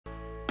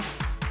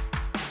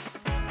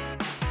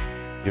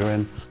You're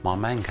in my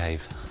man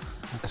cave,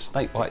 a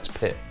snake bites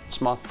pit. It's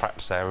my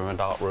practice area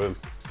and art room.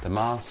 The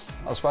mask,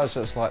 I suppose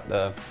it's like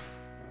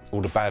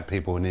all the bad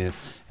people in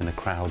the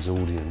crowd's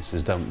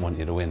audiences don't want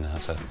you to win.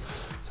 So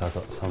I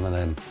got some of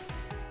them.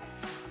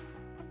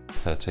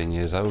 13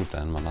 years old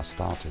then when I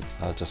started.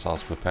 I just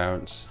asked my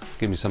parents,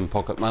 give me some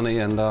pocket money,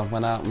 and I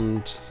went out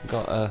and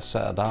got a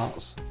set of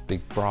darts,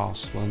 big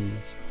brass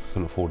ones.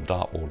 Couldn't afford a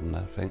dartboard and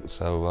everything,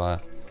 so I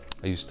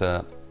used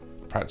to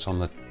practice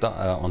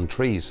on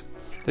trees.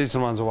 These are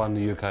the ones I won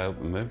the UK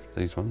Open with,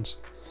 these ones.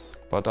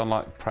 But I don't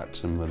like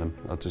practicing with them,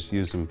 I just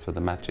use them for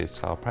the matches.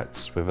 So I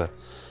practice with a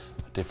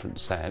different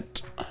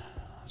set,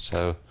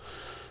 so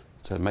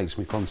it makes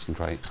me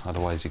concentrate,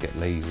 otherwise you get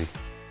lazy.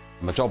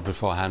 My job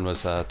beforehand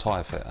was a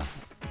tyre fitter.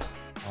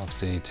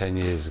 Obviously 10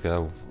 years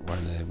ago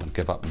when I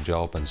gave up the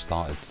job and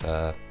started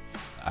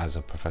as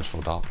a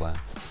professional dart player.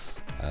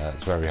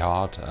 It's very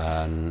hard,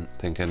 and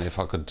thinking if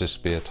I could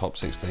just be a top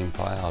 16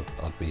 player,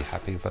 I'd be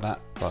happy for that.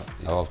 But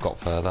you know, I've got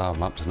further,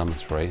 I'm up to number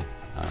 3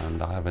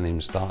 and I haven't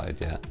even started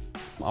yet.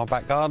 Our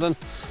back garden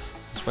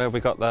is where we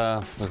got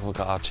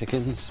our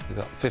chickens. We've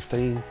got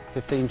 15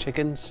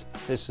 chickens.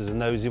 This is a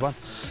nosy one.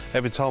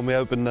 Every time we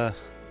open the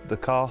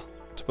car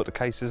to put the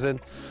cases in,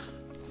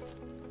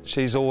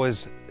 she's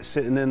always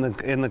sitting in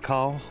the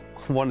car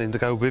wanting to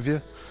go with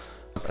you.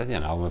 You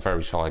know, I'm a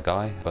very shy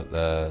guy, but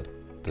the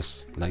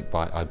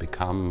snakebite I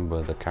become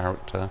with the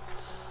character,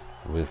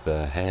 with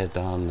the hair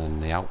done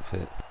and the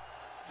outfit,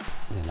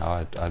 you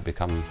know, I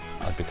become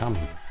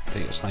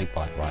Peter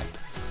Snakebite Wright.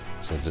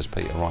 So just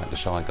Peter Wright, the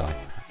shy guy.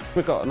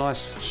 We've got a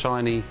nice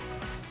shiny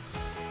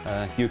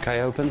UK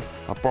Open.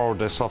 I borrowed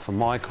this off of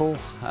Michael.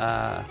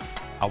 I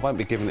won't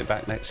be giving it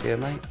back next year,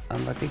 mate.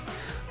 Unlucky.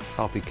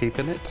 I'll be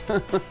keeping it.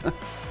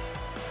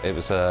 It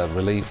was a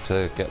relief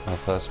to get my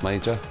first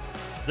major.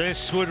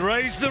 This would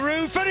raise the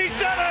roof, and he's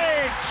done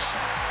it!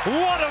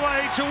 What a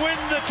way to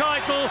win the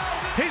title,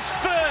 his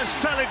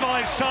first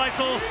televised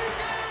title.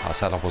 I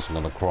said I wasn't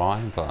going to cry,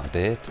 but I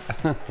did,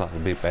 like a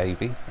big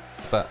baby.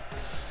 But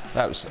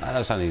that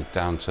was only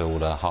down to all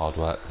the hard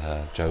work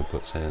Joe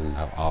puts in,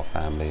 our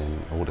family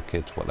and all the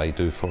kids, what they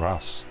do for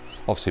us.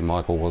 Obviously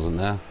Michael wasn't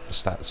there. The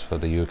stats for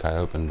the UK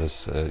Open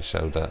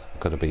showed that I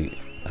could have beat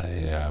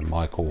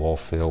Michael or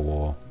Phil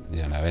or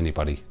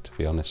anybody, to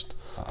be honest.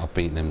 I've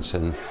beaten him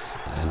since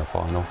in a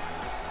final,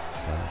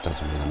 so it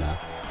doesn't really matter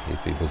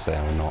if he was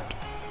there or not.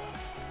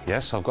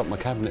 Yes, I've got my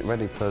cabinet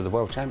ready for the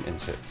World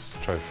Championships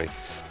trophy.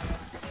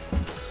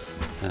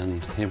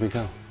 And here we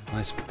go,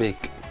 nice big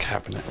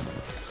cabinet.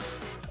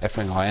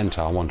 Everything I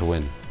enter, I want to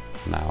win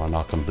now, and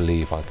I can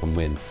believe I can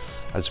win.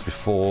 As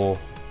before,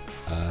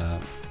 I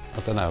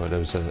don't know, there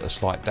was a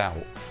slight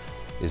doubt.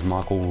 Is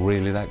Michael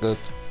really that good?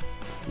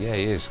 Yeah,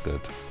 he is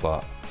good,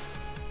 but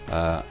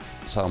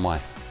so am I.